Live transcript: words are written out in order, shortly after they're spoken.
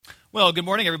Well, good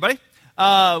morning, everybody.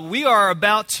 We are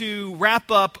about to wrap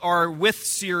up our With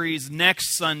series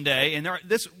next Sunday. And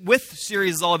this With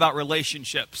series is all about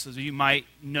relationships, as you might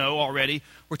know already.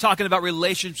 We're talking about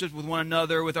relationships with one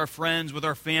another, with our friends, with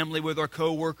our family, with our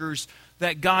coworkers,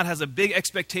 that God has a big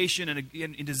expectation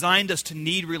and designed us to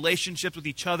need relationships with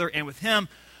each other and with Him.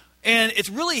 And it's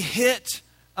really hit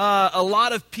a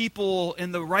lot of people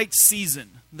in the right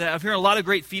season. That I've heard a lot of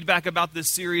great feedback about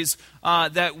this series,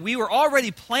 that we were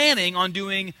already planning on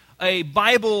doing a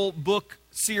Bible book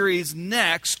series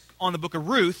next on the book of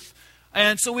Ruth.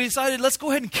 And so we decided, let's go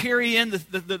ahead and carry in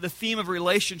the theme of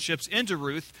relationships into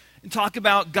Ruth and talk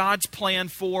about God's plan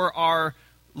for our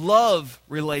love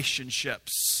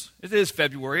relationships. It is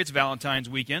February, it's Valentine's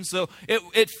weekend, so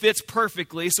it fits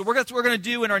perfectly. So we're going to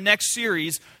do in our next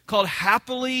series called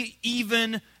Happily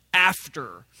Even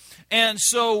After. And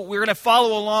so we're going to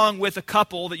follow along with a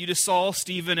couple that you just saw,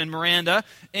 Stephen and Miranda,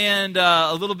 and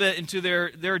a little bit into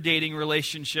their dating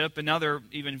relationship, and now they're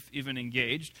even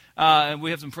engaged. And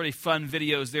we have some pretty fun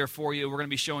videos there for you. We're going to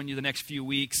be showing you the next few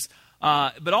weeks.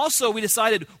 But also we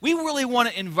decided we really want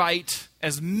to invite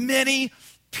as many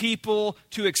people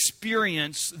to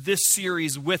experience this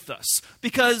series with us.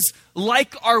 Because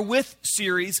like our With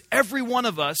series, every one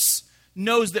of us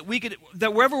knows that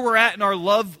that wherever we're at in our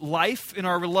love life, in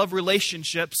our love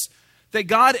relationships, that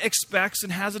God expects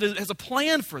and has a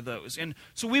plan for those. And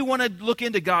so we want to look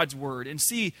into God's Word and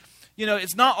see,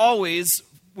 it's not always,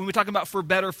 when we talk about for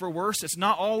better, for worse, it's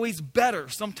not always better.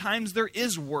 Sometimes there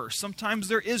is worse. Sometimes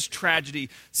there is tragedy.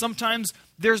 Sometimes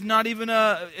there's not even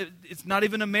it's not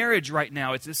even a marriage right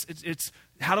now. It's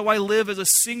how do I live as a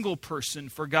single person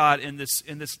for God in this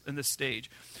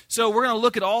stage? So we're going to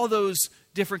look at all those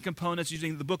different components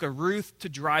using the book of Ruth to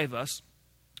drive us.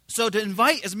 So to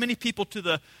invite as many people to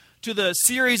the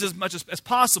series as much as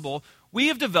possible, we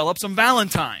have developed some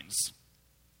Valentines.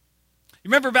 You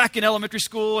remember back in elementary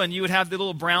school, and you would have the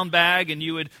little brown bag, and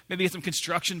you would maybe get some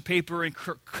construction paper and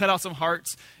cut out some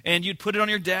hearts, and you'd put it on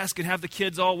your desk and have the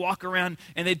kids all walk around,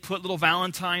 and they'd put little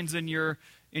Valentines in your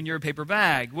paper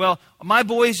bag. Well, my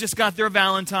boys just got their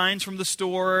Valentines from the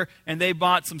store, and they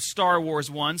bought some Star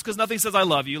Wars ones, because nothing says I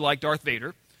love you like Darth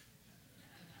Vader.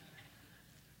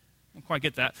 I don't quite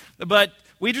get that. But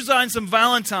we designed some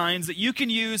Valentines that you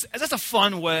can use as just a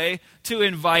fun way to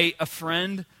invite a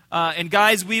friend. And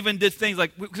guys, we even did things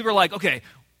like, because we're like, okay,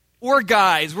 we're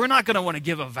guys. We're not going to want to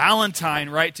give a Valentine,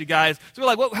 right, to guys. So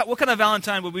we're like, what kind of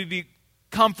Valentine would we be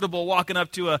comfortable walking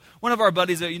up to one of our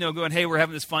buddies that, going, hey, we're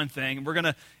having this fun thing.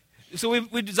 And so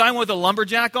we designed one with a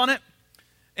lumberjack on it.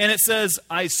 And it says,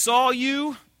 I saw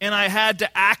you and I had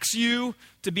to axe you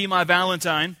to be my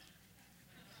Valentine.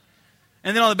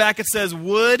 And then on the back it says,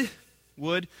 would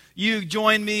you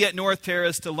join me at North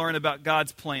Terrace to learn about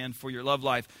God's plan for your love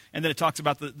life? And then it talks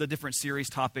about the different series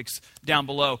topics down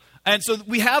below. And so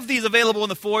we have these available in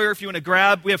the foyer if you want to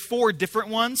grab. We have 4 different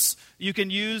ones you can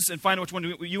use and find which one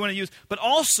you want to use. But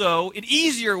also, an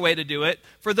easier way to do it,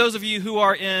 for those of you who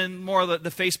are in more of the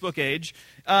Facebook age,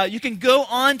 you can go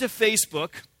on to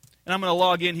Facebook. And I'm going to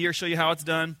log in here, show you how it's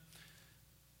done.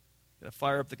 Got to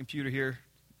fire up the computer here.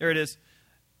 There it is.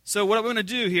 So what I'm going to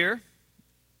do here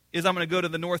is I'm going to go to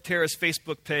the North Terrace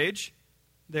Facebook page.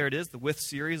 There it is. The With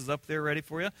series is up there ready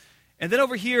for you. And then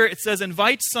over here it says,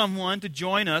 invite someone to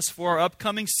join us for our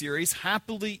upcoming series,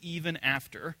 Happily Even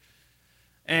After.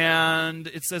 And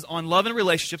it says, on love and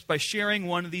relationships by sharing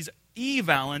one of these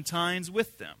e-Valentines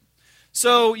with them.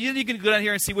 So you can go down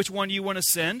here and see which one you want to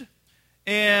send.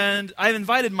 And I've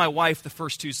invited my wife the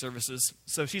first 2 services,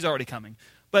 so she's already coming.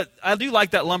 But I do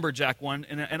like that lumberjack one,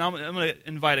 and I'm going to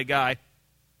invite a guy.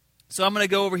 So I'm going to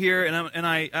go over here, and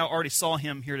I already saw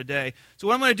him here today. So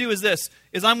what I'm going to do is this,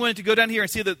 I'm going to go down here and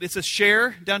see that it says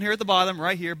share down here at the bottom,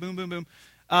 right here, boom, boom, boom.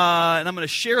 And I'm going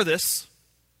to share this,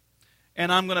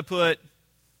 and I'm going to put,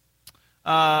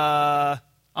 I'm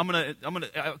going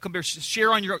to come here,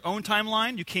 share on your own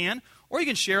timeline, you can, or you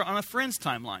can share on a friend's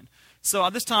timeline. So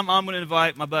this time I'm going to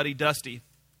invite my buddy Dusty,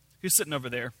 who's sitting over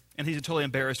there, and he's totally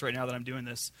embarrassed right now that I'm doing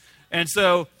this. And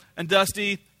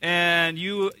Dusty, and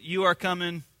you are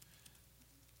coming.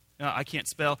 I can't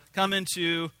spell. Come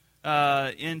into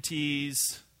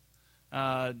NT's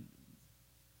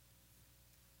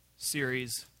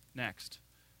series next.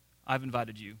 I've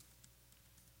invited you.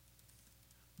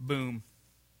 Boom.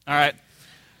 All right.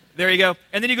 There you go.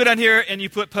 And then you go down here and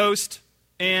you put post,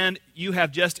 and you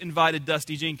have just invited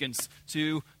Dusty Jenkins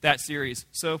to that series.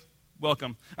 So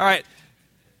welcome. All right.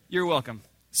 You're welcome.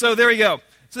 So there you go.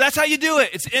 So that's how you do it.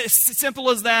 It's as simple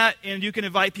as that, and you can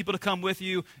invite people to come with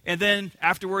you, and then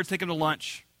afterwards take them to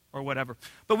lunch or whatever.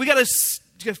 But we got to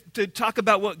to talk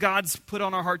about what God's put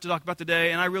on our heart to talk about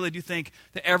today. And I really do think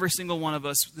that every single one of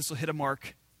us, this will hit a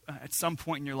mark at some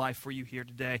point in your life for you here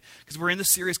today. Because we're in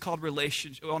this series called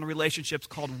relationships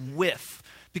called With.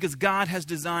 Because God has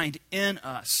designed in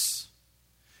us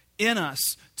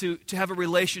to have a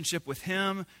relationship with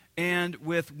Him and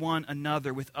with one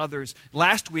another, with others.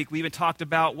 Last week, we even talked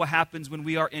about what happens when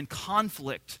we are in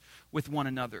conflict with one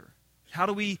another. How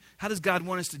does God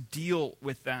want us to deal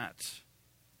with that?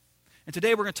 And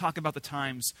today we're going to talk about the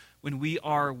times when we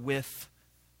are with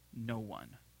no one,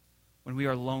 when we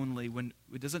are lonely, when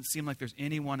it doesn't seem like there's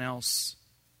anyone else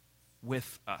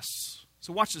with us.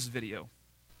 So watch this video.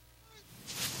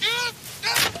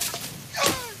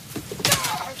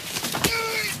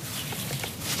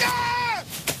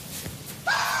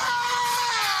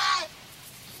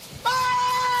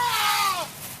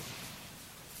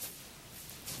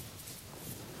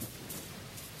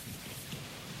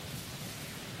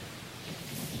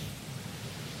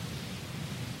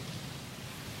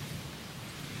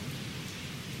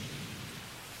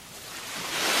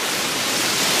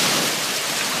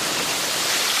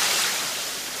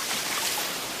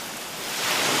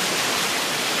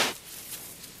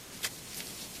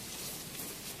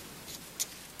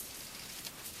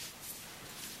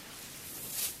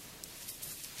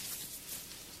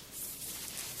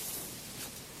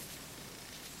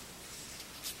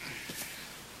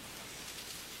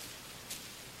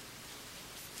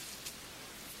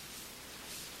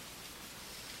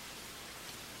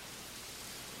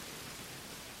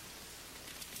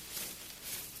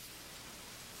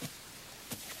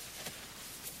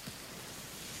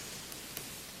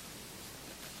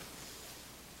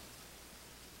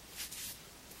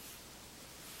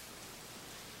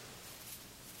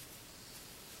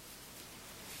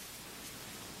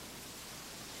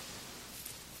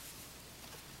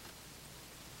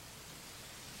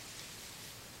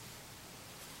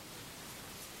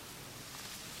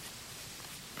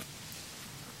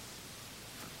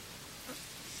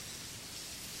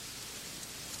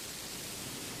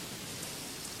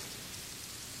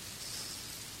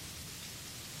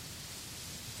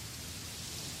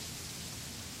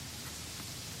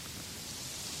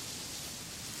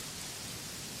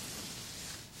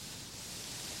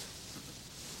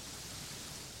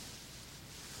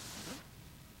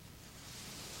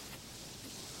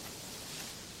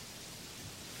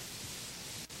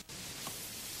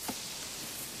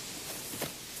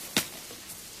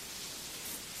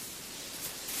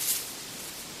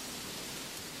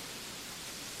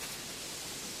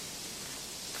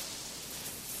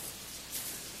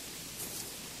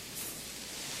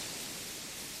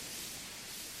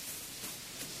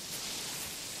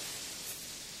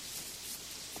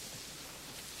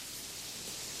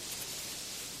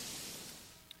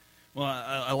 Well,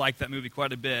 I like that movie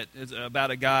quite a bit. It's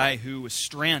about a guy who was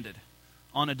stranded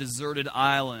on a deserted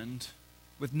island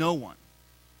with no one.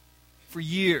 For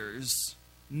years,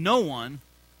 no one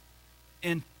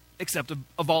except a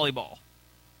volleyball.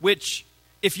 Which,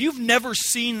 if you've never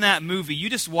seen that movie, you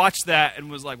just watched that and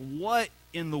was like, what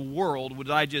in the world would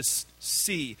I just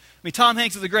see? I mean, Tom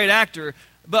Hanks is a great actor,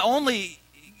 but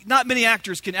not many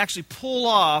actors can actually pull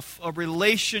off a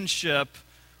relationship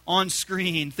on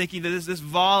screen, thinking that this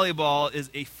volleyball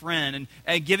is a friend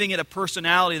and giving it a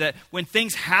personality that when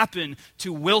things happen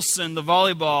to Wilson, the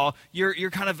volleyball,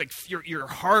 you're kind of like, your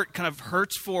heart kind of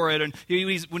hurts for it, and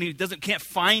when he can't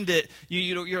find it,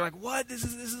 you're like, what? This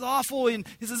is awful, and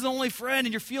this is his only friend,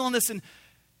 and you're feeling this.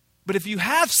 But if you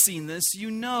have seen this, you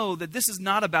know that this is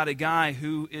not about a guy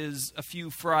who is a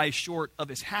few fries short of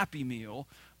his Happy Meal,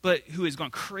 but who has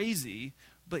gone crazy.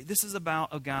 But this is about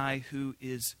a guy who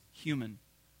is human.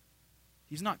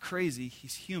 He's not crazy,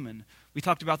 he's human. We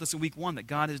talked about this in week 1, that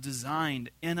God has designed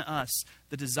in us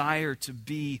the desire to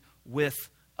be with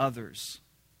others.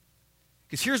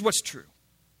 Because here's what's true.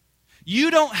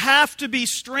 You don't have to be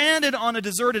stranded on a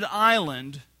deserted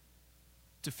island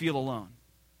to feel alone.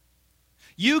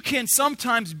 You can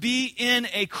sometimes be in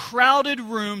a crowded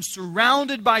room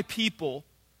surrounded by people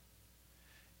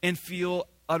and feel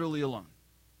utterly alone.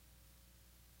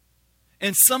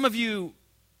 And some of you,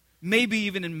 maybe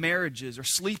even in marriages, or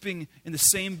sleeping in the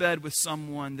same bed with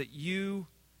someone that you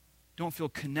don't feel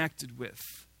connected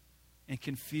with and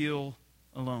can feel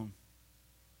alone.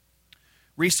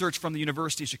 Research from the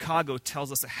University of Chicago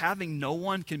tells us that having no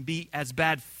one can be as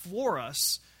bad for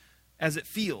us as it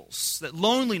feels. That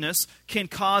loneliness can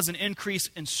cause an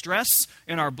increase in stress,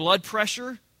 in our blood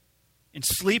pressure, in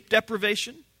sleep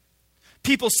deprivation.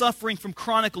 People suffering from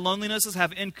chronic loneliness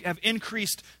have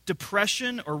increased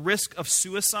depression or risk of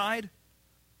suicide.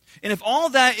 And if all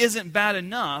that isn't bad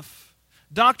enough,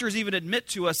 Doctors even admit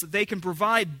to us that they can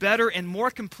provide better and more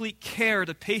complete care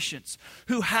to patients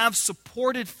who have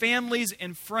supported families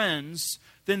and friends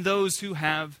than those who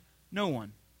have no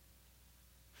one.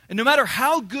 And no matter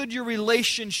how good your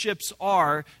relationships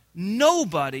are,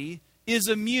 nobody is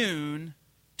immune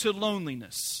to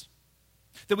loneliness.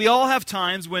 That we all have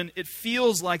times when it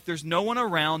feels like there's no one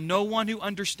around, no one who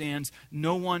understands,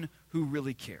 no one who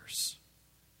really cares.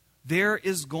 There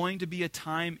is going to be a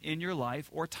time in your life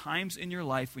or times in your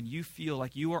life when you feel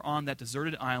like you are on that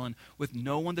deserted island with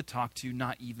no one to talk to,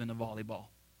 not even a volleyball.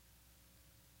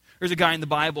 There's a guy in the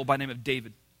Bible by the name of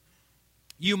David.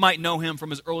 You might know him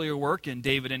from his earlier work in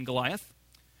David and Goliath.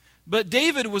 But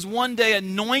David was one day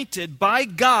anointed by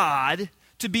God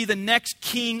to be the next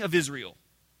king of Israel.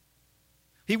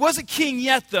 He wasn't king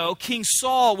yet, though. King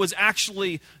Saul was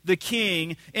actually the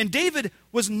king. And David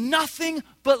was nothing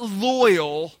but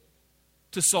loyal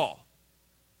to Saul.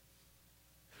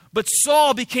 But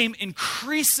Saul became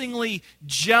increasingly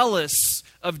jealous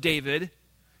of David.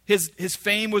 His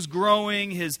fame was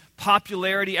growing, his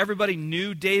popularity. Everybody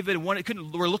knew David and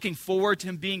were looking forward to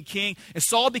him being king. And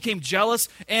Saul became jealous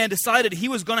and decided he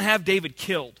was going to have David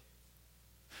killed.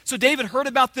 So David heard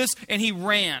about this and he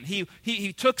ran.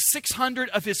 He took 600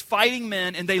 of his fighting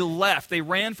men and they left. They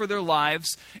ran for their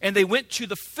lives and they went to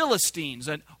the Philistines,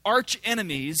 the arch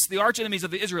enemies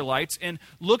of the Israelites, and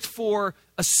looked for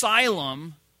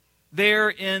asylum there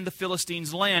in the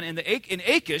Philistines' land. And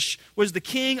Achish was the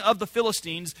king of the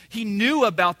Philistines. He knew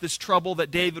about this trouble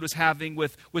that David was having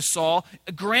with Saul,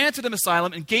 granted him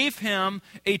asylum, and gave him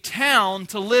a town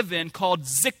to live in called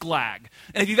Ziklag.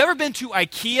 And if you've ever been to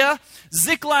IKEA,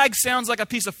 Ziklag sounds like a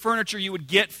piece of furniture you would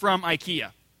get from IKEA.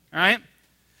 All right?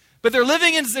 But they're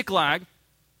living in Ziklag,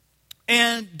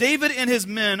 and David and his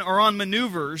men are on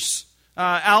maneuvers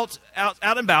out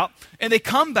and about, and they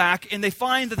come back and they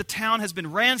find that the town has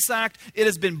been ransacked, it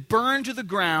has been burned to the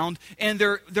ground, and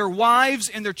their wives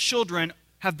and their children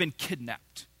have been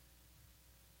kidnapped.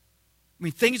 I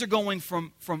mean, things are going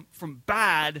from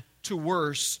bad to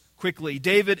worse quickly.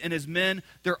 David and his men,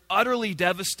 they're utterly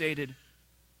devastated.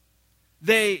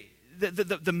 The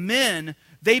men,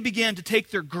 they began to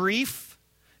take their grief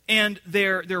and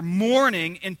their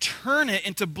mourning and turn it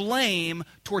into blame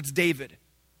towards David.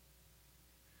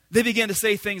 They began to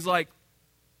say things like,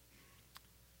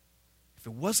 if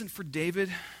it wasn't for David,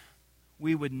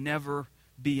 we would never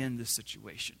be in this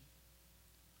situation.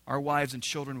 Our wives and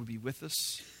children would be with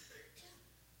us.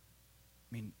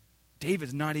 I mean,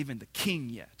 David's not even the king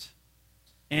yet.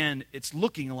 And it's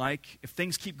looking like if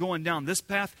things keep going down this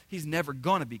path, he's never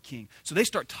going to be king. So they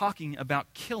start talking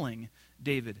about killing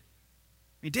David.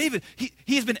 I mean, David,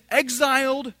 he has been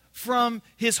exiled from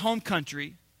his home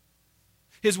country.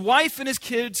 His wife and his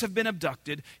kids have been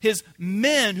abducted. His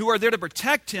men who are there to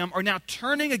protect him are now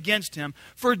turning against him.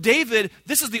 For David,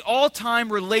 this is the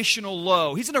all-time relational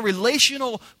low. He's in a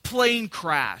relational plane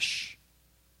crash.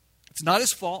 It's not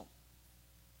his fault.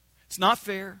 It's not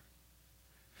fair.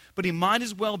 But he might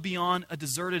as well be on a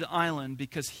deserted island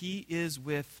because he is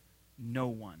with no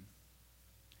one.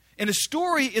 And the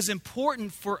story is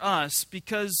important for us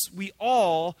because we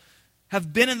all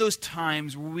have been in those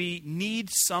times where we need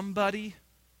somebody,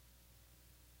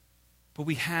 but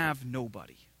we have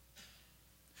nobody.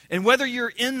 And whether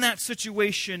you're in that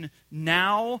situation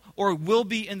now or will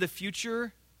be in the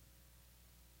future,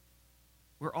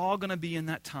 we're all going to be in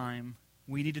that time.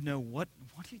 We need to know what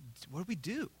do we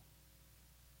do?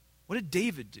 What did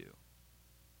David do?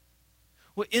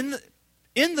 Well, in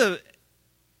the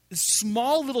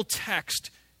small little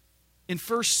text in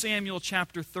 1 Samuel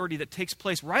chapter 30 that takes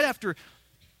place right after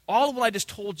all of what I just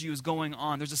told you is going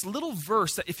on, there's this little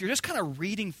verse that if you're just kind of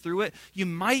reading through it, you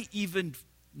might even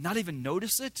not even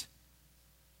notice it.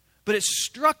 But it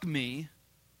struck me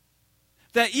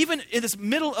that even in this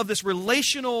middle of this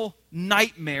relational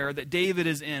nightmare that David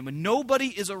is in, when nobody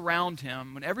is around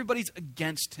him, when everybody's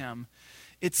against him,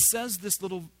 it says this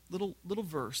little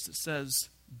verse that says,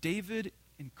 David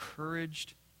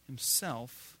encouraged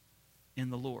himself in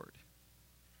the Lord.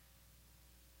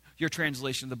 Your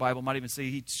translation of the Bible might even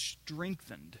say he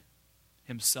strengthened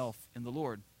himself in the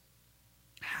Lord.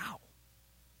 How?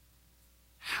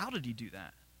 How did he do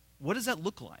that? What does that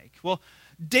look like? Well,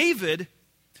 David,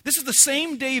 this is the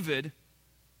same David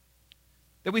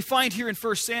that we find here in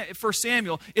 1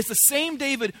 Samuel. It's the same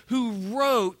David who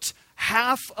wrote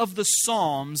half of the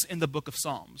Psalms in the book of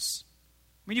Psalms.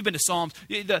 I mean, you've been to Psalms.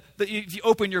 If you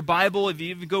open your Bible, if you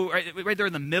even go right there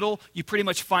in the middle, you pretty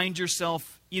much find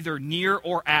yourself either near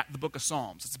or at the book of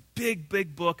Psalms. It's a big,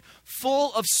 big book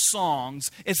full of songs.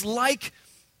 It's like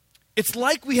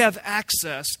we have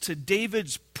access to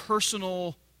David's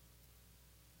personal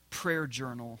prayer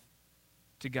journal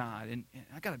to God. And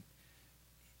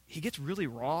he gets really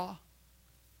raw.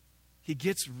 He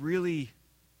gets really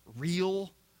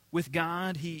real with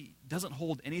God. He doesn't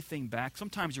hold anything back.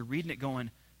 Sometimes you're reading it going,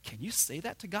 can you say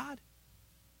that to God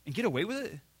and get away with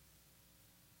it?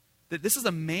 That this is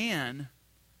a man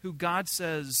who God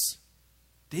says,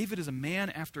 David is a man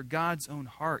after God's own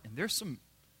heart. And there's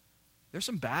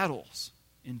some battles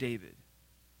in David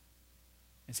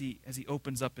as he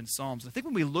opens up in Psalms. I think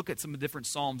when we look at some of the different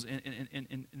Psalms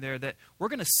in there, that we're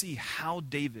going to see how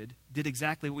David did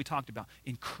exactly what we talked about,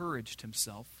 encouraged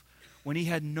himself when he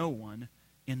had no one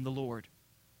in the Lord.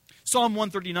 Psalm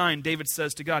 139, David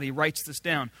says to God, he writes this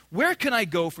down, "Where can I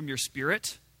go from your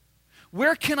spirit?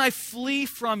 Where can I flee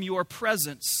from your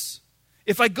presence?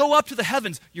 If I go up to the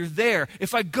heavens, you're there.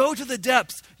 If I go to the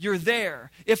depths, you're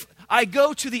there. If I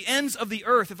go to the ends of the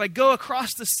earth, if I go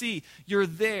across the sea, you're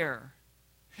there."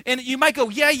 And you might go,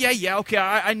 yeah, okay,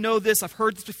 I know this. I've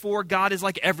heard this before. God is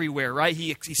like everywhere, right?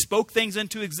 He spoke things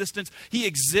into existence. He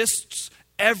exists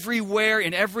everywhere,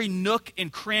 in every nook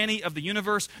and cranny of the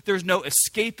universe. There's no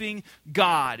escaping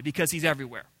God because he's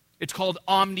everywhere. It's called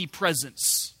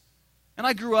omnipresence. And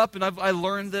I grew up and I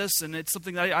learned this, and it's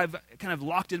something that I've kind of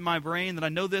locked in my brain that I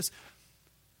know this.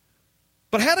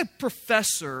 But I had a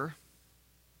professor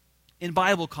in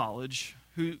Bible college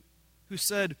who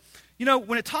said,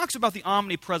 when it talks about the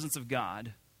omnipresence of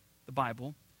God, the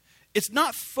Bible, it's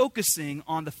not focusing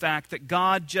on the fact that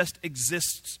God just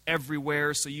exists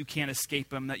everywhere so you can't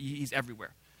escape him, that he's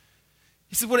everywhere.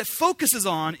 He said what it focuses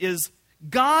on is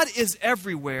God is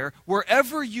everywhere.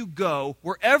 Wherever you go,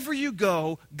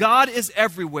 God is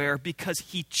everywhere because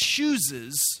he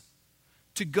chooses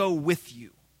to go with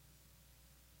you.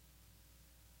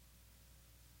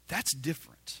 That's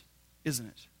different, isn't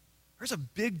it? There's a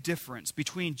big difference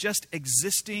between just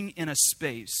existing in a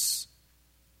space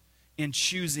and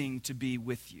choosing to be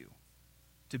with you,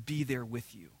 to be there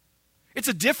with you. It's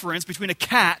a difference between a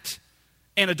cat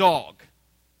and a dog.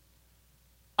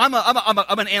 I'm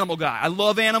an animal guy. I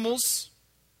love animals.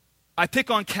 I pick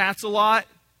on cats a lot.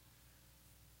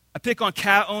 I pick on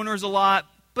cat owners a lot.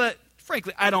 But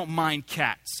frankly, I don't mind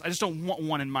cats. I just don't want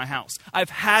one in my house. I've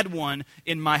had one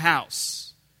in my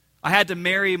house. I had to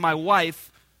marry my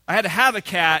wife. I had to have a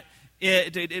cat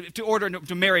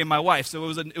to marry my wife. So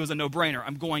it was a no-brainer.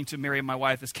 I'm going to marry my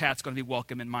wife. This cat's going to be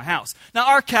welcome in my house. Now,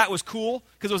 our cat was cool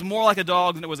because it was more like a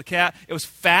dog than it was a cat. It was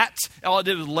fat. All it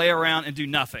did was lay around and do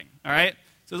nothing. All right?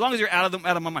 So as long as you're out of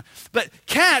my mind. But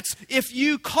cats, if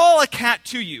you call a cat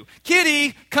to you,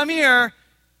 "Kitty, come here,"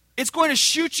 it's going to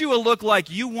shoot you a look like,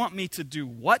 "You want me to do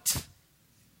what?"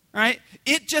 Right?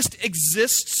 It just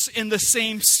exists in the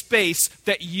same space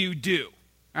that you do.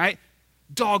 Right?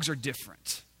 Dogs are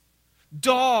different.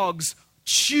 Dogs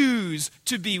choose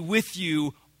to be with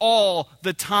you all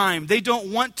the time. They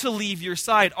don't want to leave your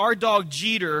side. Our dog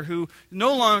Jeter, who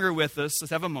no longer with us,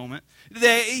 let's have a moment,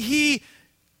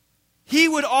 he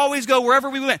would always go wherever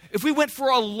we went. If we went for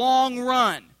a long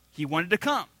run, he wanted to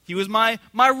come. He was my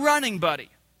running buddy.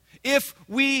 If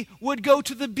we would go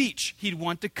to the beach, he'd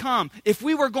want to come. If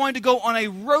we were going to go on a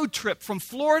road trip from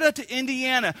Florida to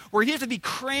Indiana, where he'd have to be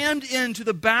crammed into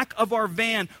the back of our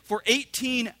van for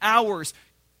 18 hours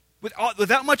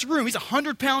without much room, he's a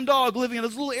 100-pound dog living in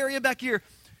this little area back here,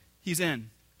 he's in.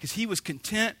 Because he was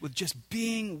content with just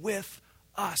being with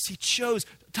us. He chose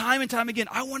time and time again,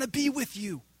 "I want to be with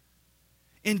you."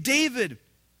 And David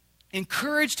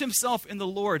encouraged himself in the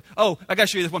Lord. Oh, I got to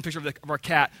show you this one picture of our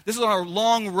cat. This is on our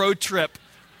long road trip.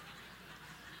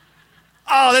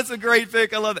 Oh, that's a great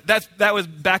pic. I love it. That was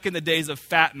back in the days of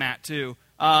Fat Matt, too,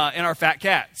 and our fat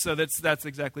cat. So that's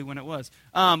exactly when it was,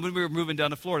 when we were moving down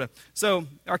to Florida. So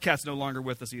our cat's no longer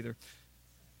with us either.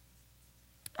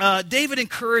 David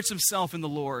encouraged himself in the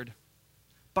Lord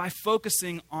by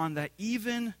focusing on that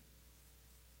even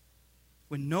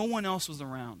when no one else was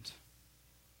around,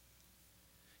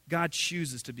 God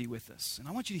chooses to be with us. And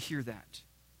I want you to hear that.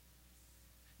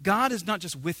 God is not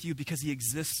just with you because he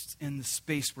exists in the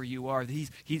space where you are.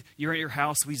 You're at your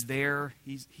house, so he's there.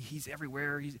 He's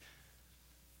everywhere.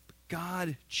 But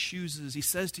God chooses. He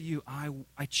says to you,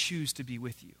 I choose to be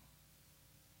with you.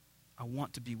 I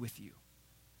want to be with you.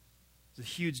 It's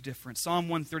a huge difference. Psalm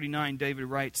 139, David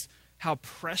writes, "How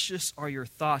precious are your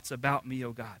thoughts about me,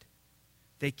 O God.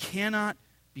 They cannot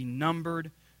be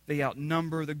numbered. They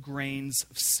outnumber the grains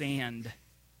of sand."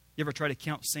 You ever try to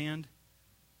count sand?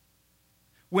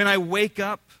 When I wake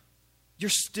up, you're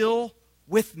still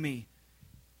with me.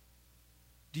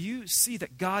 Do you see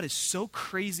that God is so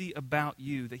crazy about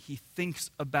you that he thinks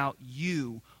about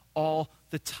you all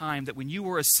the time. That when you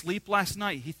were asleep last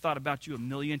night, he thought about you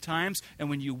 1,000,000 times. And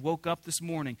when you woke up this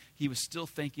morning, he was still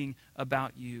thinking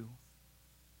about you.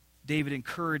 David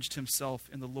encouraged himself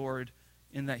in the Lord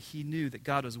in that he knew that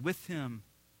God was with him,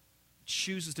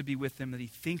 chooses to be with him, that he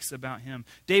thinks about him.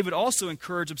 David also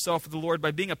encouraged himself with the Lord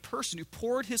by being a person who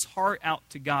poured his heart out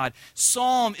to God.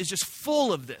 Psalm is just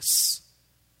full of this.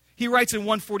 He writes in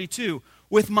 142,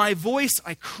 with my voice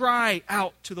I cry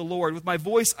out to the Lord. With my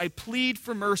voice I plead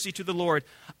for mercy to the Lord.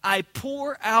 I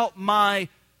pour out my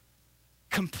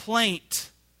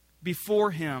complaint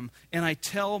before him, and I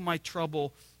tell my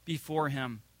trouble before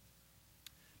him.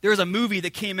 There's a movie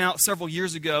that came out several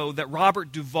years ago that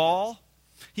Robert Duvall,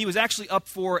 he was actually up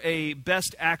for a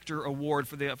Best Actor award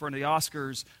for the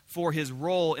Oscars for his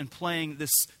role in playing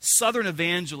this Southern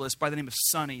evangelist by the name of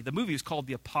Sonny. The movie is called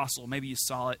The Apostle. Maybe you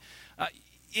saw it.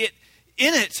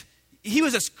 In it, he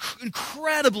was this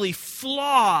incredibly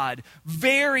flawed,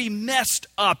 very messed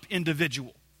up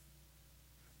individual.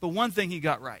 But one thing he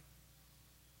got right.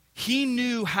 He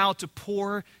knew how to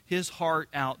pour his heart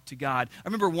out to God. I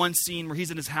remember one scene where he's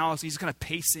in his house, he's kind of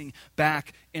pacing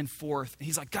back and forth. And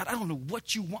he's like, God, I don't know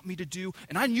what you want me to do.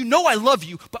 And you know I love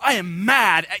you, but I am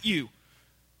mad at you.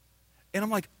 And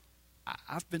I'm like,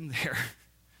 I've been there.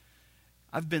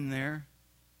 I've been there.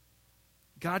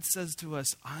 God says to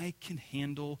us, I can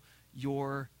handle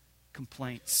your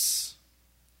complaints.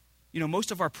 You know,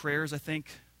 most of our prayers, I think,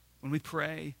 when we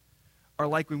pray, are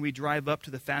like when we drive up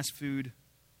to the fast food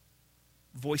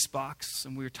voice box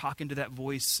and we're talking to that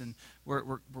voice and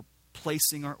we're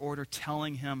placing our order,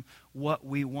 telling him what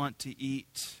we want to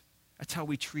eat. That's how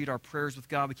we treat our prayers with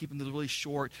God. We keep them really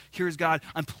short. Here's God,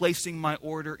 I'm placing my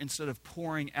order instead of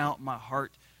pouring out my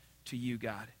heart to you,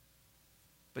 God.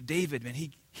 But David, man,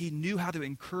 he knew how to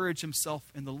encourage himself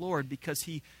in the Lord because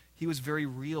he was very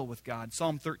real with God.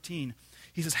 Psalm 13,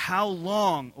 he says, how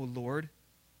long, O Lord,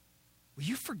 will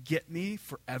you forget me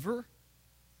forever?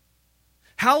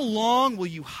 How long will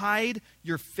you hide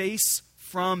your face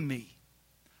from me?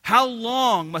 How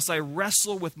long must I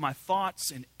wrestle with my thoughts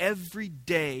and every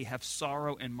day have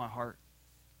sorrow in my heart?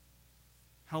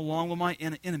 How long will my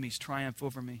enemies triumph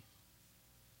over me?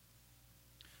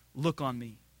 Look on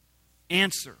me.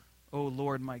 Answer, O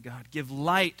Lord my God. Give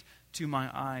light to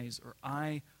my eyes, or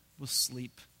I will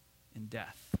sleep in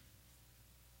death.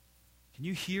 Can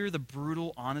you hear the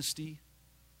brutal honesty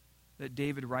that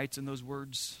David writes in those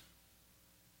words?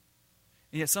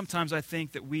 And yet sometimes I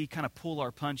think that we kind of pull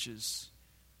our punches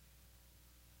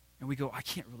and we go, I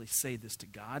can't really say this to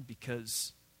God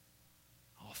because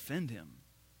I'll offend him.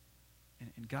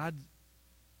 And God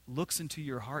looks into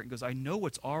your heart and goes, I know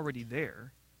what's already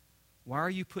there. Why are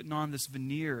you putting on this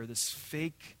veneer, this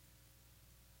fake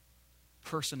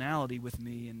personality with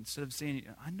me? And instead of saying,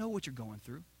 I know what you're going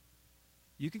through.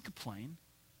 You can complain.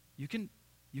 You can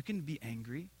be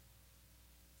angry.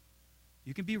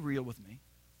 You can be real with me.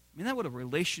 Isn't that what a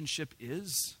relationship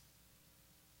is?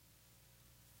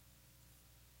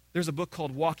 There's a book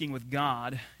called Walking with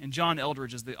God, and John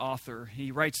Eldredge is the author.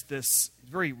 He writes this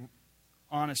very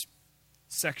honest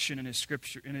section in his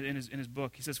scripture, in his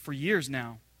book. He says, for years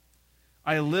now,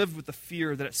 I lived with the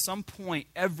fear that at some point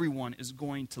everyone is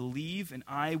going to leave and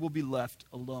I will be left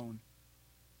alone.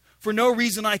 For no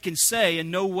reason I can say and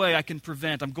no way I can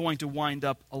prevent, I'm going to wind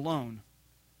up alone.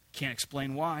 Can't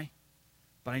explain why,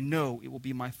 but I know it will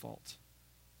be my fault.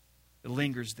 It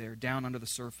lingers there, down under the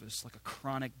surface, like a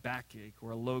chronic backache or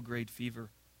a low-grade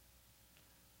fever.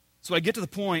 So I get to the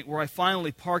point where I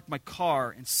finally park my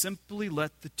car and simply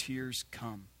let the tears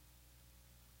come.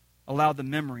 Allow the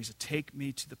memories to take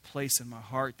me to the place in my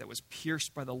heart that was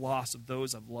pierced by the loss of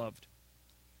those I've loved.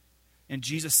 And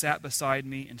Jesus sat beside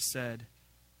me and said,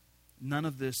 none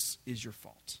of this is your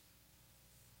fault.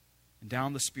 And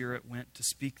down the Spirit went to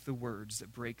speak the words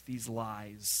that break these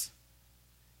lies.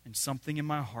 And something in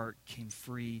my heart came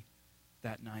free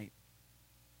that night.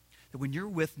 That when you're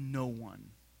with no one,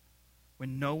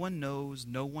 when no one knows,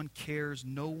 no one cares,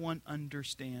 no one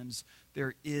understands,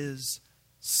 there is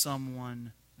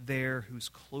someone there who's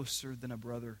closer than a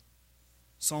brother.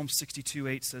 Psalm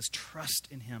 62:8 says, trust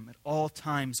in him at all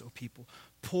times, O people.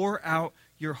 Pour out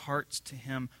your hearts to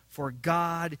him, for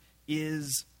God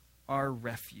is our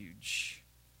refuge.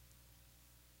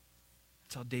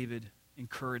 That's how David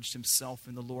encouraged himself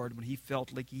in the Lord when he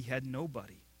felt like he had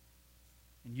nobody.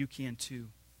 And you can too.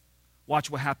 Watch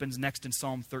what happens next in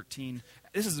Psalm 13.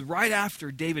 This is right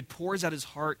after David pours out his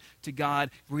heart to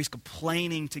God, where he's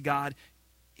complaining to God.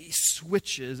 He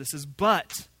switches. It says,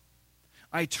 but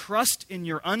I trust in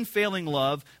your unfailing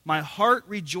love. My heart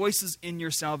rejoices in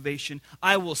your salvation.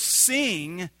 I will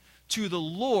sing to the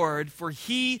Lord, for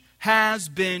he has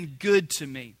been good to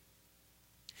me.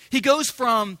 He goes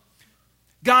from,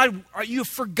 God, you have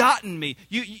forgotten me.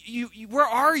 Where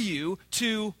are you?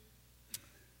 To,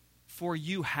 for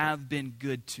you have been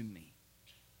good to me.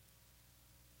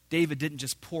 David didn't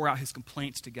just pour out his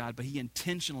complaints to God, but he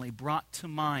intentionally brought to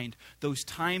mind those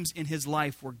times in his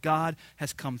life where God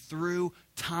has come through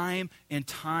time and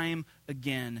time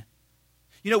again.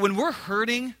 You know, when we're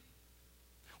hurting,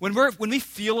 when we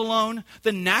feel alone,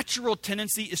 the natural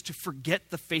tendency is to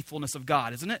forget the faithfulness of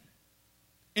God, isn't it?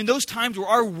 In those times where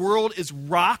our world is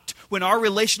rocked, when our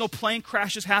relational plane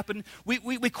crashes happen,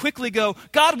 we quickly go,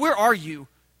 God, where are you?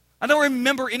 I don't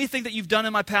remember anything that you've done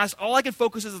in my past. All I can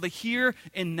focus is the here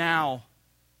and now.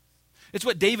 It's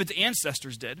what David's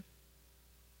ancestors did.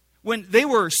 When they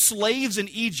were slaves in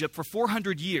Egypt for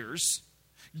 400 years,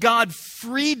 God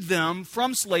freed them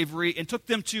from slavery and took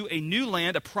them to a new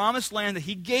land, a promised land that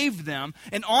he gave them.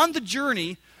 And on the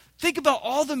journey, think about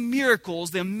all the miracles,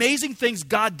 the amazing things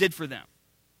God did for them.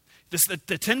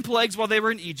 The 10 plagues while they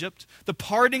were in Egypt, the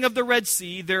parting of the Red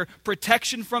Sea, their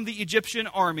protection from the Egyptian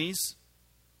armies,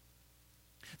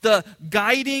 the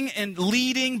guiding and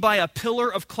leading by a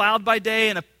pillar of cloud by day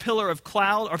and a pillar of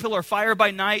fire by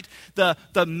night, the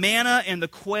manna and the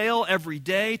quail every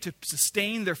day to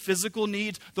sustain their physical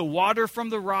needs, the water from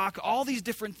the rock, all these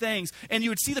different things. And you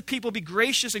would see the people be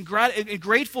gracious and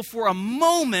grateful for a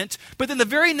moment, but then the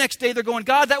very next day they're going,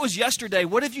 God, that was yesterday.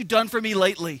 What have you done for me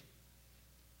lately?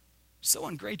 So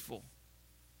ungrateful.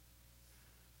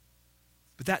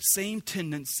 But that same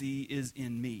tendency is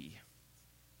in me.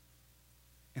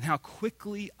 And how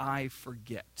quickly I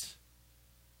forget.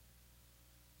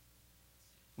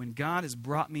 When God has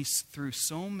brought me through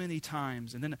so many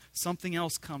times, and then something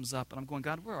else comes up, and I'm going,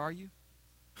 God, where are you?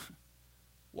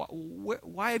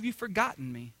 Why have you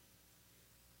forgotten me?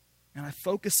 And I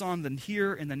focus on the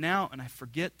here and the now, and I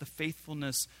forget the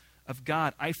faithfulness of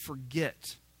God. I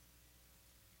forget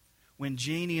when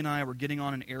Janie and I were getting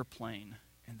on an airplane,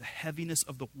 and the heaviness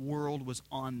of the world was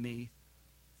on me,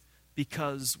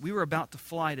 because we were about to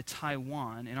fly to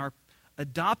Taiwan, and our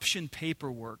adoption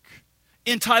paperwork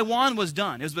in Taiwan was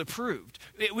done. It was approved.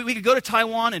 We could go to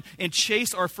Taiwan and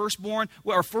Chase, our firstborn,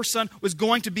 our first son, was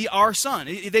going to be our son.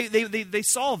 They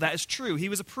saw that as true. He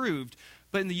was approved.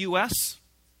 But in the U.S.,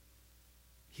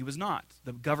 he was not.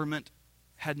 The government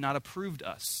had not approved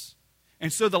us.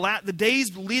 And so the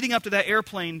days leading up to that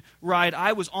airplane ride,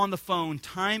 I was on the phone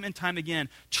time and time again,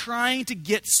 trying to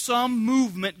get some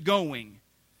movement going.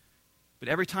 But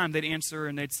every time they'd answer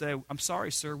and they'd say, I'm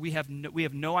sorry, sir, we have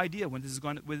no idea when this is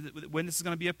going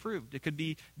to be approved. It could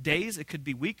be days, it could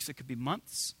be weeks, it could be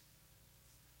months.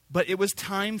 But it was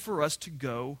time for us to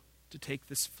go to take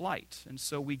this flight. And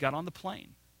so we got on the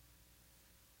plane.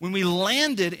 When we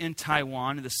landed in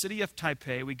Taiwan, in the city of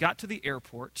Taipei, we got to the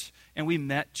airport and we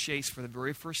met Chase for the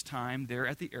very first time there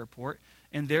at the airport.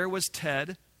 And there was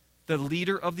Ted, the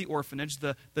leader of the orphanage,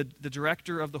 the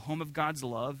director of the Home of God's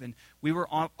Love, and we were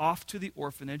off to the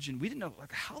orphanage, and we didn't know,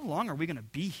 how long are we going to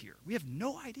be here? We have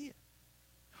no idea.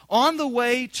 On the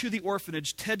way to the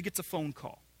orphanage, Ted gets a phone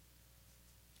call.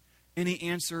 And he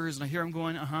answers, and I hear him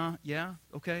going, yeah,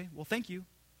 okay, well, thank you.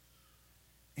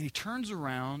 And he turns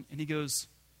around, and he goes,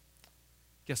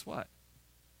 guess what?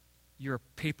 Your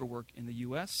paperwork in the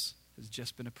U.S. has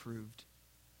just been approved.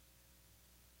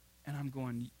 And I'm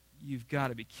going, you've got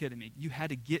to be kidding me. You had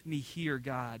to get me here,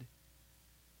 God.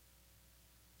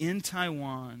 In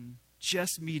Taiwan,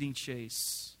 just meeting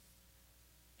Chase.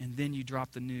 And then you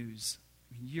drop the news.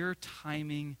 I mean, your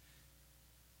timing,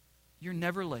 you're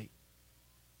never late.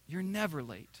 You're never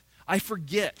late. I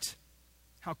forget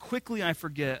how quickly I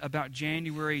forget about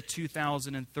January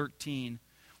 2013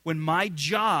 when my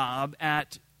job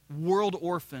at World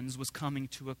Orphans was coming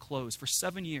to a close for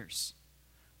 7 years.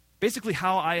 Basically,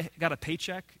 how I got a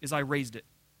paycheck is I raised it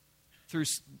through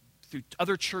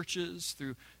other churches,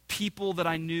 through people that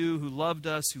I knew who loved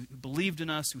us, who believed in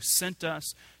us, who sent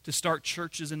us to start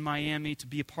churches in Miami, to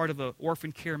be a part of an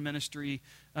orphan care ministry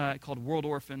called World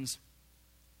Orphans.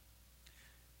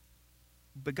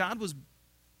 But God was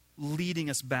leading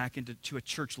us back into a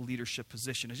church leadership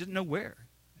position. I didn't know where.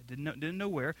 Didn't know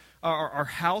where. Our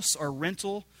house, our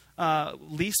rental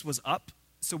lease was up,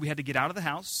 so we had to get out of the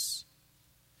house.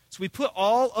 So we put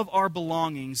all of our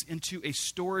belongings into a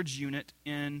storage unit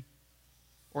in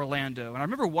Orlando. And I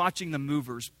remember watching the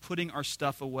movers putting our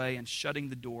stuff away and shutting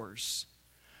the doors.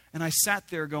 And I sat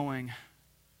there going,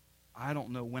 I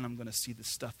don't know when I'm going to see this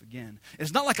stuff again.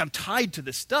 It's not like I'm tied to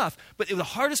this stuff, but the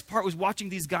hardest part was watching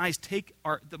these guys take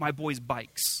my boys'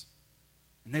 bikes.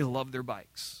 And they love their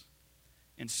bikes.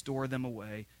 And store them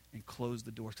away and close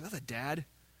the doors. Because as a dad,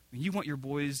 I mean, you want your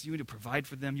boys, you want to provide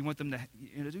for them. You want them to,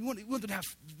 you want them to have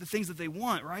the things that they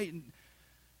want, right?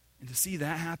 And to see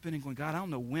that happen and going, God, I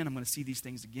don't know when I'm going to see these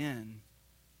things again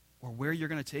or where you're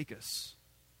going to take us.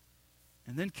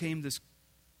 And then came this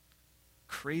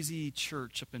crazy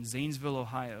church up in Zanesville,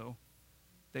 Ohio,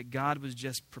 that God was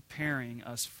just preparing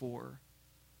us for.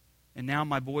 And now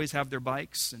my boys have their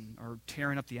bikes and are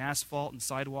tearing up the asphalt and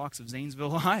sidewalks of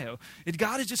Zanesville, Ohio.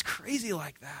 God is just crazy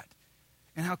like that.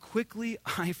 And how quickly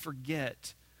I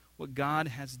forget what God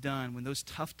has done when those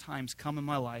tough times come in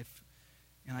my life.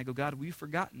 And I go, God, have you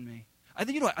forgotten me? I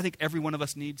think, you know what I think every one of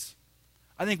us needs?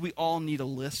 I think we all need a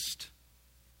list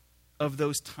of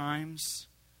those times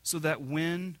so that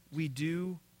when we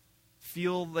do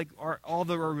feel like all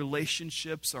of our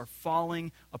relationships are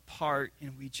falling apart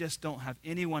and we just don't have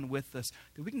anyone with us,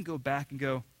 that we can go back and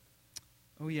go,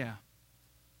 oh yeah,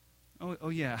 oh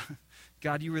yeah,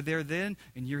 God, you were there then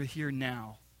and you're here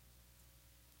now.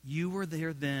 You were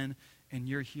there then and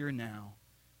you're here now,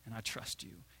 and I trust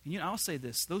you. And I'll say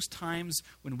this, those times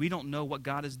when we don't know what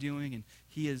God is doing and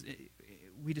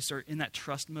we just are in that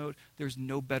trust mode, there's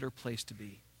no better place to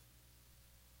be.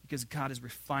 Because God is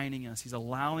refining us. He's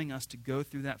allowing us to go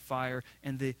through that fire.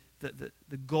 And the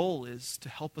goal is to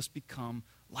help us become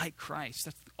like Christ.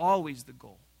 That's always the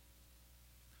goal.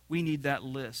 We need that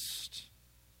list,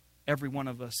 every one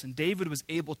of us. And David was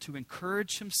able to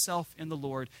encourage himself in the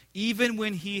Lord even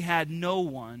when he had no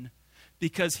one,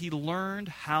 because he learned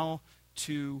how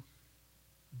to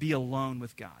be alone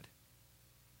with God.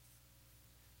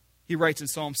 He writes in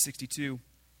Psalm 62,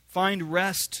 "Find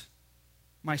rest,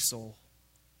 my soul,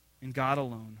 in God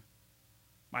alone.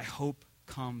 My hope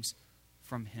comes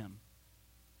from him."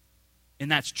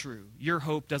 And that's true. Your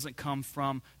hope doesn't come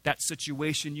from that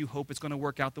situation you hope it's going to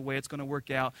work out the way it's going to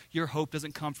work out. Your hope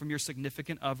doesn't come from your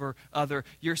significant other.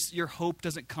 Your hope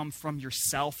doesn't come from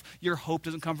yourself. Your hope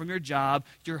doesn't come from your job.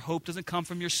 Your hope doesn't come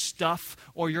from your stuff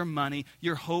or your money.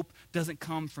 Your hope doesn't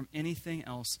come from anything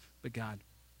else but God.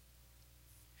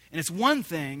 And it's one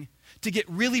thing to get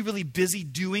really, really busy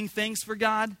doing things for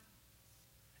God.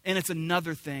 And it's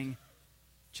another thing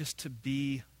just to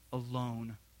be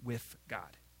alone with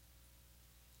God.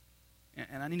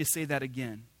 And I need to say that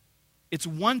again. It's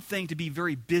one thing to be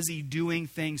very busy doing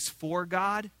things for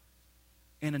God,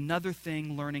 and another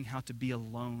thing learning how to be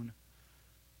alone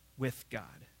with God.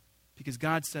 Because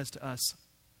God says to us,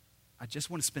 I just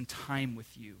want to spend time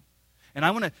with you. And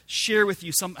I want to share with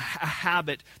you a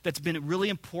habit that's been really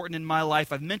important in my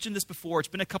life. I've mentioned this before. It's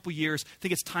been a couple years. I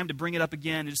think it's time to bring it up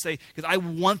again and just say, because I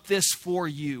want this for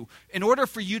you. In order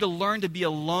for you to learn to be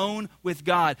alone with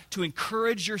God, to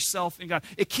encourage yourself in God,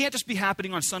 it can't just be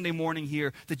happening on Sunday morning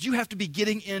here, that you have to be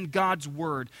getting in God's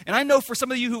Word. And I know for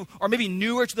some of you who are maybe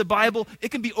newer to the Bible,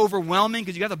 it can be overwhelming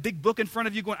because you got a big book in front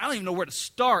of you going, I don't even know where to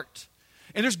start.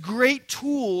 And there's great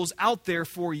tools out there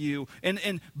for you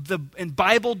in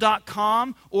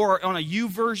Bible.com or on a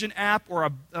YouVersion app or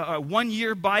a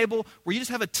one-year Bible where you just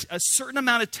have a certain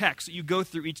amount of text that you go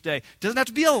through each day. It doesn't have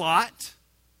to be a lot.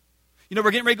 We're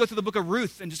getting ready to go through the book of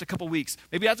Ruth in just a couple weeks.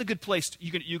 Maybe that's a good place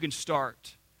you can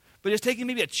start. But it's taking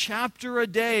maybe a chapter a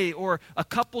day or a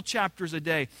couple chapters a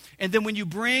day. And then when you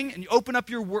bring and you open up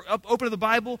the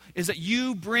Bible, is that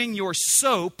you bring your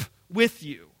soap with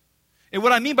you. And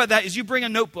what I mean by that is you bring a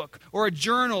notebook or a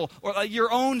journal or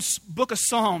your own book of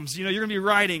Psalms, you're going to be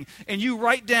writing, and you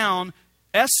write down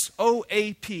SOAP.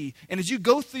 And as you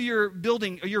go through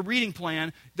your reading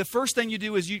plan, the first thing you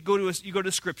do is you go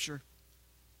to Scripture.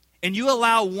 And you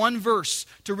allow one verse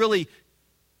to really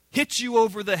hit you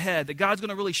over the head, that God's going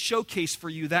to really showcase for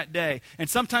you that day. And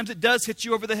sometimes it does hit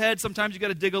you over the head. Sometimes you got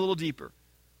to dig a little deeper.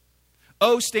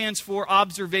 O stands for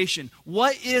observation.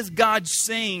 What is God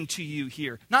saying to you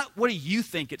here? Not what do you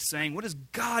think it's saying. What is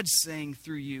God saying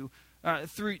to you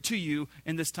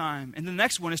in this time? And the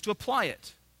next one is to apply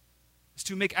it. It's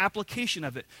to make application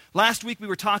of it. Last week we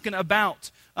were talking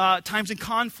about times in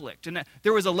conflict. And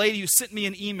there was a lady who sent me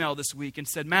an email this week and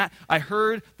said, Matt, I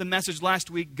heard the message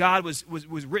last week. God was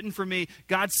written for me.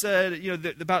 God said,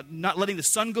 about not letting the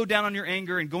sun go down on your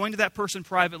anger and going to that person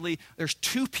privately. There's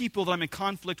two people that I'm in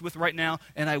conflict with right now,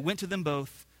 and I went to them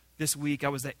both this week. I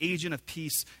was the agent of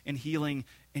peace and healing.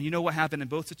 And you know what happened in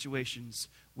both situations?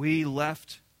 We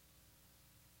left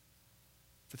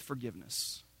with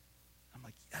forgiveness. I'm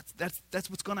like, that's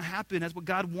what's going to happen. That's what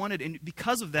God wanted. And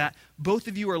because of that, both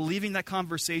of you are leaving that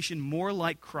conversation more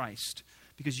like Christ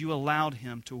because you allowed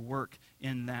him to work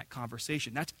in that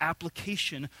conversation. That's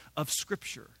application of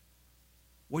Scripture.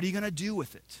 What are you going to do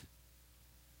with it?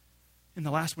 And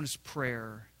the last one is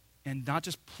prayer. And not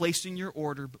just placing your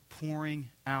order, but pouring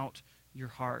out your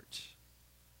heart.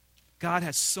 God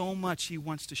has so much he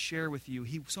wants to share with you.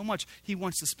 So much he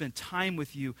wants to spend time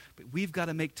with you. But we've got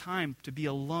to make time to be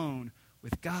alone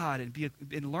with God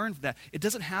and learn that. It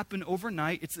doesn't happen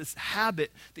overnight. It's this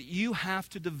habit that you have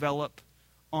to develop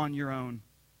on your own.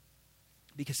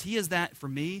 Because he is that for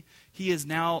me. He is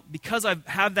now, because I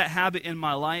have that habit in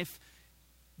my life,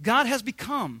 God has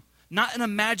become not an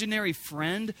imaginary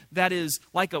friend that is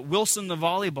like a Wilson the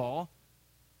volleyball,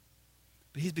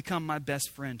 but he's become my best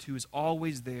friend who is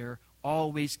always there,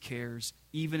 always cares,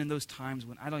 even in those times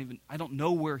when I don't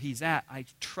know where he's at. I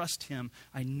trust him.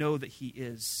 I know that he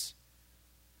is.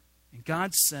 And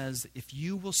God says, if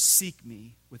you will seek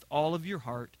me with all of your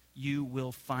heart, you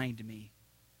will find me.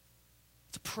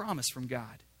 It's a promise from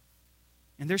God.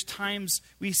 And there's times,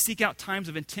 we seek out times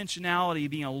of intentionality,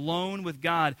 being alone with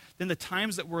God. Then the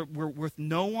times that we're with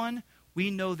no one, we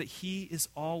know that he is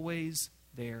always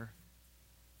there.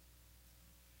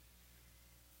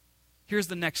 Here's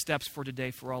the next steps for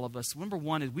today for all of us. Number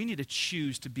one is we need to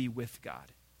choose to be with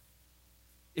God.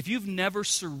 If you've never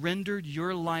surrendered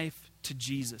your life to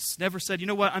Jesus, never said, you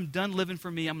know what, I'm done living for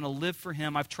me, I'm going to live for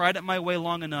him, I've tried it my way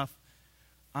long enough,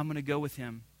 I'm going to go with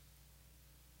him.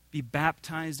 Be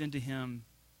baptized into him.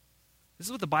 This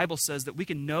is what the Bible says, that we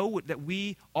can know that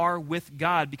we are with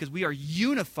God because we are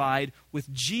unified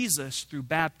with Jesus through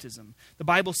baptism. The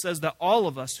Bible says that all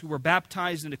of us who were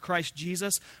baptized into Christ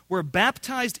Jesus were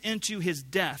baptized into his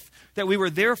death, that we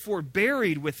were therefore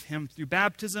buried with him through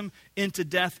baptism into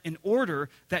death, in order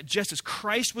that just as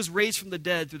Christ was raised from the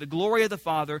dead through the glory of the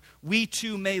Father, we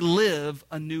too may live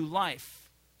a new life.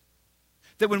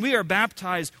 That when we are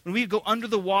baptized, when we go under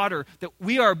the water, that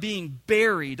we are being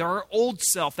buried. Our old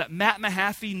self, that Matt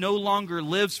Mahaffey no longer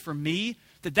lives for me,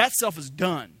 that self is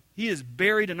done. He is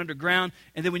buried and underground.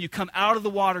 And then when you come out of the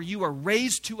water, you are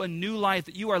raised to a new life,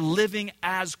 that you are living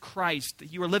as Christ,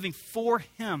 that you are living for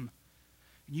him.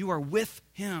 And you are with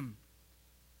him.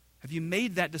 Have you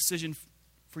made that decision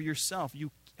for yourself? You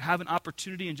have an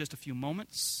opportunity in just a few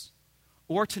moments.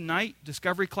 Or tonight,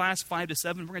 Discovery Class 5 to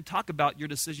 7, we're going to talk about your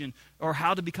decision or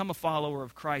how to become a follower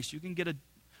of Christ. You can get a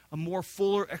more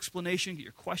fuller explanation, get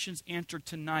your questions answered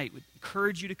tonight. We'd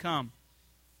encourage you to come.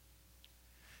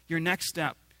 Your next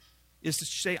step is to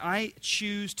say, I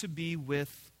choose to be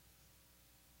with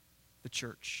the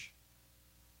church.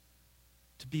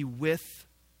 To be with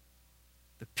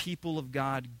the people of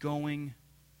God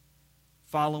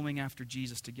following after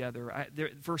Jesus together.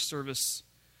 First service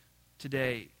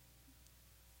today,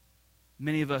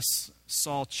 many of us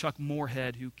saw Chuck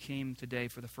Moorhead, who came today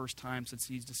for the first time since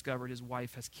he's discovered his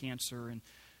wife has cancer. And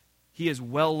he is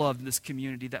well loved in this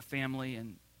community, that family.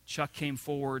 And Chuck came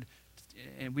forward,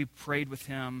 and we prayed with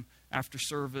him after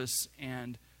service.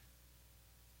 And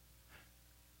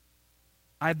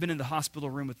I've been in the hospital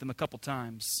room with them a couple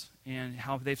times, and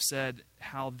how they've said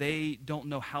how they don't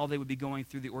know how they would be going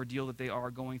through the ordeal that they are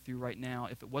going through right now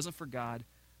if it wasn't for God,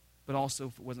 but also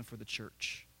if it wasn't for the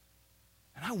church.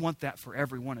 And I want that for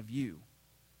every one of you.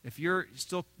 If you're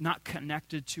still not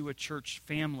connected to a church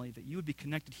family, that you would be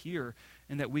connected here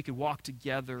and that we could walk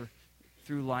together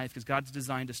through life because God's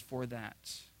designed us for that.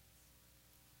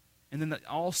 And then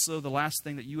also the last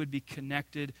thing, that you would be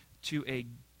connected to a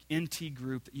NT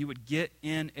group, that you would get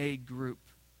in a group.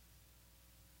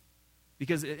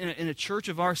 Because in a church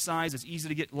of our size, it's easy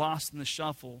to get lost in the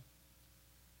shuffle.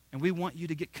 And we want you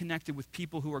to get connected with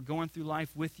people who are going through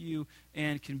life with you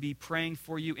and can be praying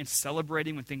for you and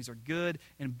celebrating when things are good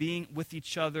and being with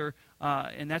each other.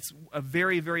 And that's a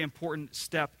very, very important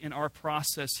step in our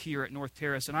process here at North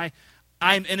Terrace. And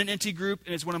I'm in an NT group,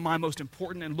 and it's one of my most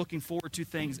important and looking forward to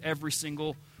things every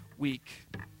single week.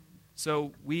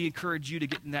 So we encourage you to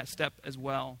get in that step as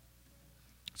well.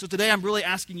 So today I'm really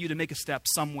asking you to make a step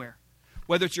somewhere.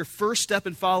 Whether it's your first step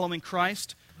in following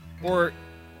Christ, or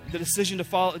the decision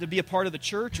to be a part of the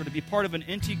church, or to be part of an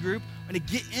NT group, and to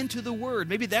get into the Word.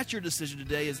 Maybe that's your decision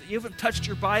today, is that you haven't touched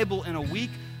your Bible in a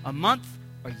week, a month,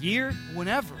 a year,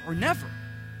 whenever, or never.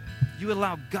 You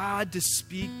allow God to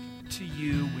speak to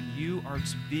you when you are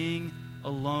being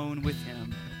alone with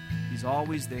Him. He's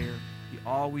always there. He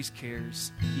always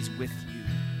cares. He's with you.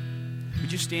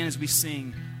 Would you stand as we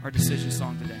sing our decision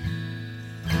song today?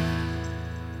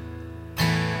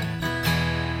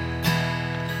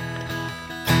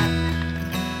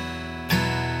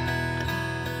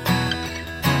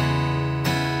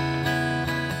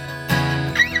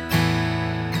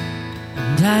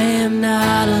 I am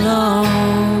not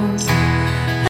alone.